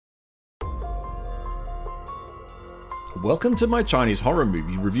Welcome to my Chinese horror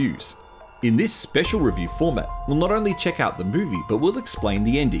movie reviews. In this special review format, we'll not only check out the movie, but we'll explain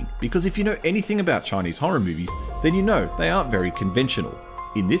the ending, because if you know anything about Chinese horror movies, then you know they aren't very conventional.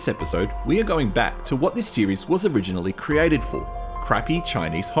 In this episode, we are going back to what this series was originally created for, crappy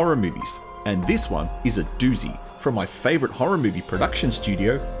Chinese horror movies. And this one is a doozy, from my favourite horror movie production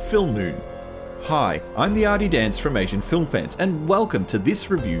studio, Filmoon. Hi, I'm the Artie Dans from Asian Film Fans, and welcome to this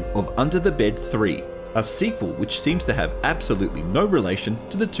review of Under the Bed 3. A sequel which seems to have absolutely no relation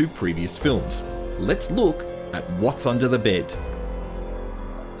to the two previous films. Let's look at what's under the bed.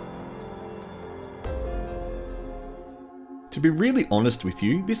 To be really honest with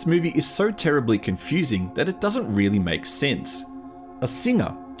you, this movie is so terribly confusing that it doesn't really make sense. A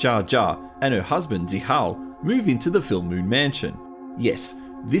singer, Jia, and her husband Zihao move into the Filmoon mansion. Yes,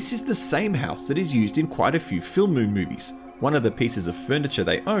 this is the same house that is used in quite a few Filmoon movies. One of the pieces of furniture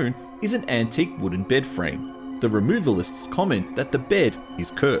they own is an antique wooden bed frame. The removalists comment that the bed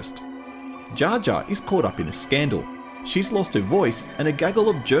is cursed. Jia is caught up in a scandal. She's lost her voice, and a gaggle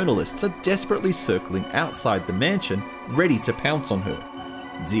of journalists are desperately circling outside the mansion, ready to pounce on her.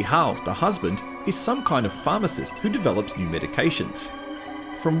 Zihao, the husband, is some kind of pharmacist who develops new medications.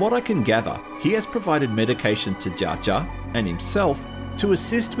 From what I can gather, he has provided medication to Jia and himself to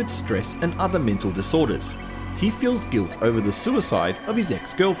assist with stress and other mental disorders. He feels guilt over the suicide of his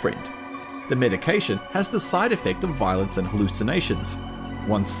ex-girlfriend. The medication has the side effect of violence and hallucinations.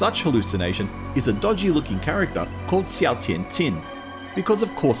 One such hallucination is a dodgy-looking character called Xiao Tian, because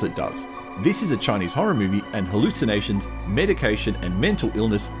of course it does. This is a Chinese horror movie, and hallucinations, medication, and mental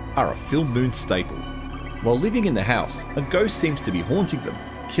illness are a Filmoon staple. While living in the house, a ghost seems to be haunting them,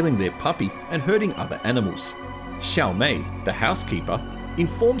 killing their puppy and hurting other animals. Xiao Mei, the housekeeper,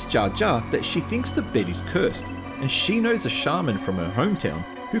 informs Jia that she thinks the bed is cursed, and she knows a shaman from her hometown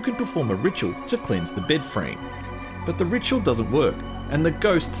who can perform a ritual to cleanse the bed frame. But the ritual doesn't work, and the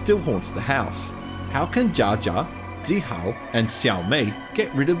ghost still haunts the house. How can Jia, Zihao, and Xiao Mei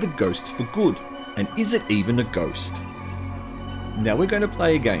get rid of the ghost for good? And is it even a ghost? Now we're going to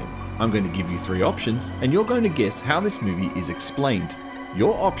play a game. I'm going to give you 3 options, and you're going to guess how this movie is explained.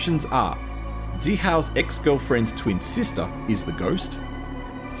 Your options are: Zihao's ex-girlfriend's twin sister is the ghost,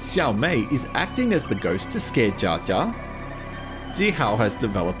 Xiao Mei is acting as the ghost to scare Jia, Zihao has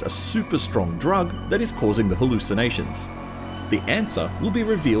developed a super strong drug that is causing the hallucinations. The answer will be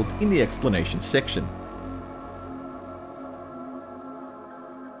revealed in the explanation section.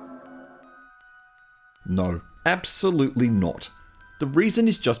 No, absolutely not. The reason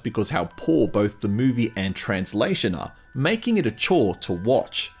is just because how poor both the movie and translation are, making it a chore to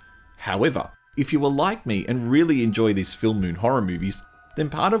watch. However, if you are like me and really enjoy these Filmoon horror movies, then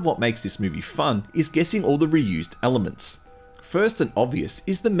part of what makes this movie fun is guessing all the reused elements. First and obvious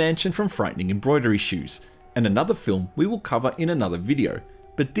is the mansion from Frightening Embroidery Shoes, and another film we will cover in another video,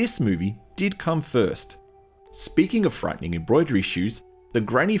 but this movie did come first. Speaking of Frightening Embroidery Shoes, the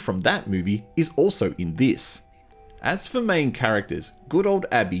granny from that movie is also in this. As for main characters, good old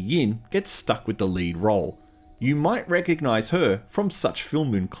Abby Yin gets stuck with the lead role. You might recognise her from such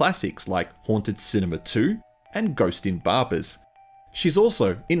Filmoon classics like Haunted Cinema 2 and Ghost in Barbers. She's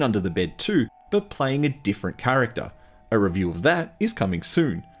also in Under the Bed 2, but playing a different character. A review of that is coming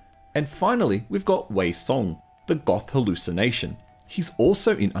soon. And finally, we've got Wei Song, the goth hallucination. He's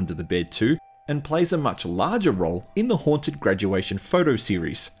also in Under the Bed 2 and plays a much larger role in the Haunted Graduation photo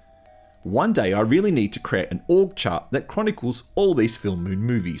series. One day I really need to create an org chart that chronicles all these Filmoon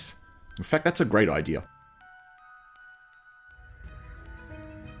movies. In fact, that's a great idea.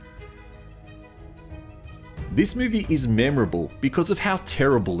 This movie is memorable because of how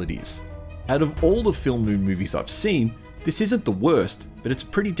terrible it is. Out of all the Filmoon movies I've seen, this isn't the worst, but it's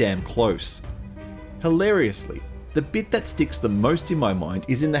pretty damn close. Hilariously, the bit that sticks the most in my mind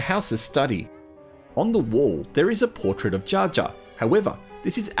is in the house's study. On the wall, there is a portrait of Jia. However,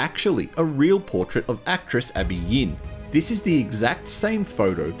 this is actually a real portrait of actress Abby Yin. This is the exact same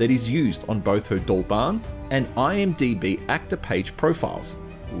photo that is used on both her Douban and IMDb actor page profiles.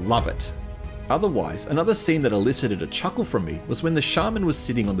 Love it. Otherwise, another scene that elicited a chuckle from me was when the shaman was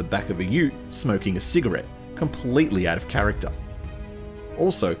sitting on the back of a ute smoking a cigarette, completely out of character.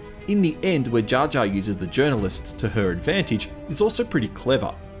 Also, in the end where Jia uses the journalists to her advantage is also pretty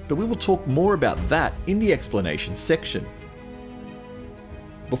clever, but we will talk more about that in the explanation section.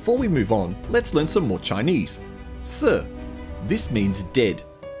 Before we move on, let's learn some more Chinese. Si. This means dead.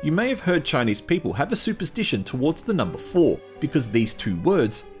 You may have heard Chinese people have a superstition towards the number 4 because these two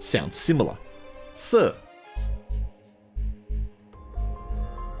words sound similar. Si.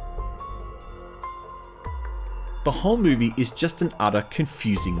 The whole movie is just an utter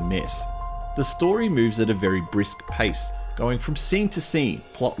confusing mess. The story moves at a very brisk pace, going from scene to scene,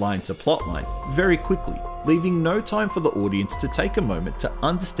 plotline to plotline, very quickly, leaving no time for the audience to take a moment to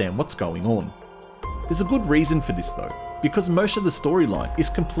understand what's going on. There's a good reason for this though, because most of the storyline is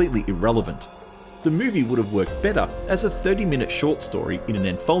completely irrelevant. The movie would have worked better as a 30-minute short story in an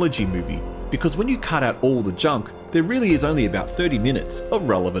anthology movie, because when you cut out all the junk, there really is only about 30 minutes of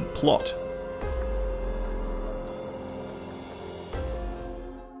relevant plot.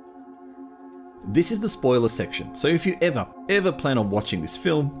 This is the spoiler section, so if you ever plan on watching this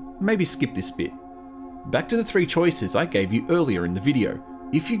film, maybe skip this bit. Back to the 3 choices I gave you earlier in the video.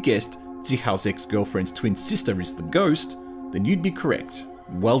 If you guessed Zihao's ex-girlfriend's twin sister is the ghost, then you'd be correct.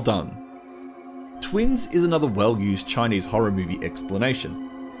 Well done. Twins is another well-used Chinese horror movie explanation.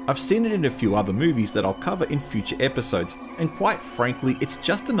 I've seen it in a few other movies that I'll cover in future episodes, and quite frankly, it's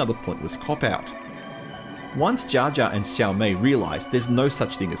just another pointless cop-out. Once Jar Jar and Xiao Mei realise there's no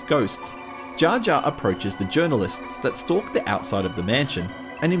such thing as ghosts, Jar Jar approaches the journalists that stalk the outside of the mansion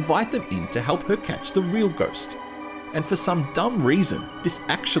and invite them in to help her catch the real ghost. And for some dumb reason, this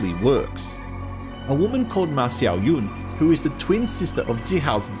actually works. A woman called Ma Xiaoyun, who is the twin sister of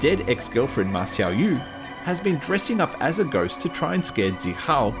Zihao's dead ex-girlfriend Ma Xiaoyu, has been dressing up as a ghost to try and scare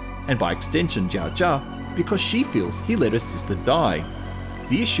Zihao, and by extension Jar Jar, because she feels he let her sister die.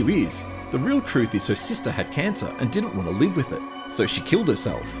 The issue is, the real truth is her sister had cancer and didn't want to live with it, so she killed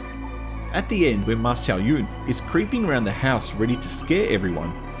herself. At the end, when Ma Xiaoyun is creeping around the house ready to scare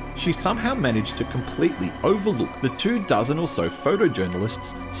everyone, she somehow managed to completely overlook the 24 or so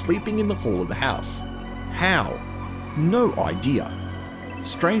photojournalists sleeping in the hall of the house. How? No idea.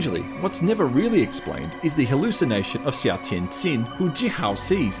 Strangely, what's never really explained is the hallucination of Xia Tianxin, who Jihao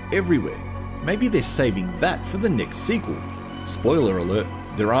sees everywhere. Maybe they're saving that for the next sequel. Spoiler alert,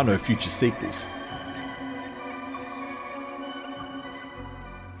 there are no future sequels.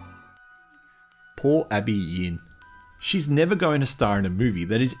 Poor Abby Yin. She's never going to star in a movie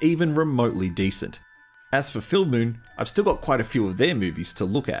that is even remotely decent. As for Filmoon, I've still got quite a few of their movies to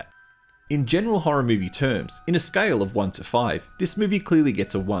look at. In general horror movie terms, in a scale of 1 to 5, this movie clearly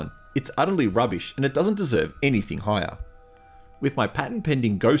gets a 1. It's utterly rubbish and it doesn't deserve anything higher. With my patent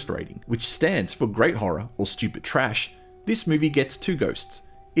pending ghost rating, which stands for great horror or stupid trash, this movie gets 2 ghosts.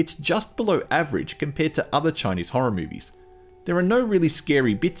 It's just below average compared to other Chinese horror movies. There are no really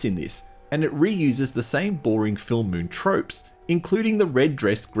scary bits in this, and it reuses the same boring Filmoon tropes, including the red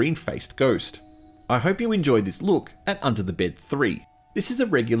dress green faced ghost. I hope you enjoyed this look at Under the Bed 3. This is a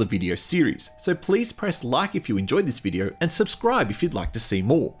regular video series, so please press like if you enjoyed this video and subscribe if you'd like to see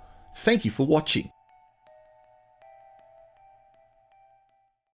more. Thank you for watching.